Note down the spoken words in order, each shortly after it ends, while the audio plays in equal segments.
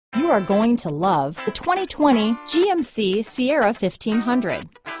are going to love the 2020 GMC Sierra 1500.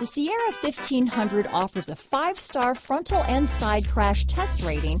 The Sierra 1500 offers a 5-star frontal and side crash test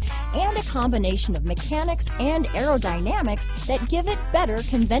rating and a combination of mechanics and aerodynamics that give it better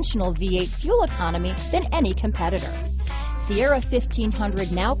conventional V8 fuel economy than any competitor. Sierra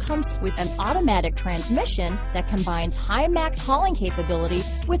 1500 now comes with an automatic transmission that combines high max hauling capability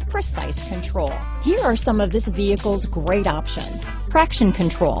with precise control. Here are some of this vehicle's great options: traction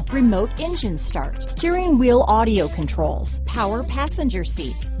control, remote engine start, steering wheel audio controls, power passenger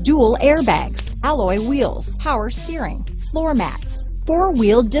seat, dual airbags, alloy wheels, power steering, floor mats,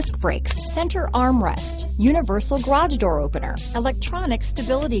 4-wheel disc brakes, center armrest, universal garage door opener, electronic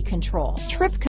stability control, trip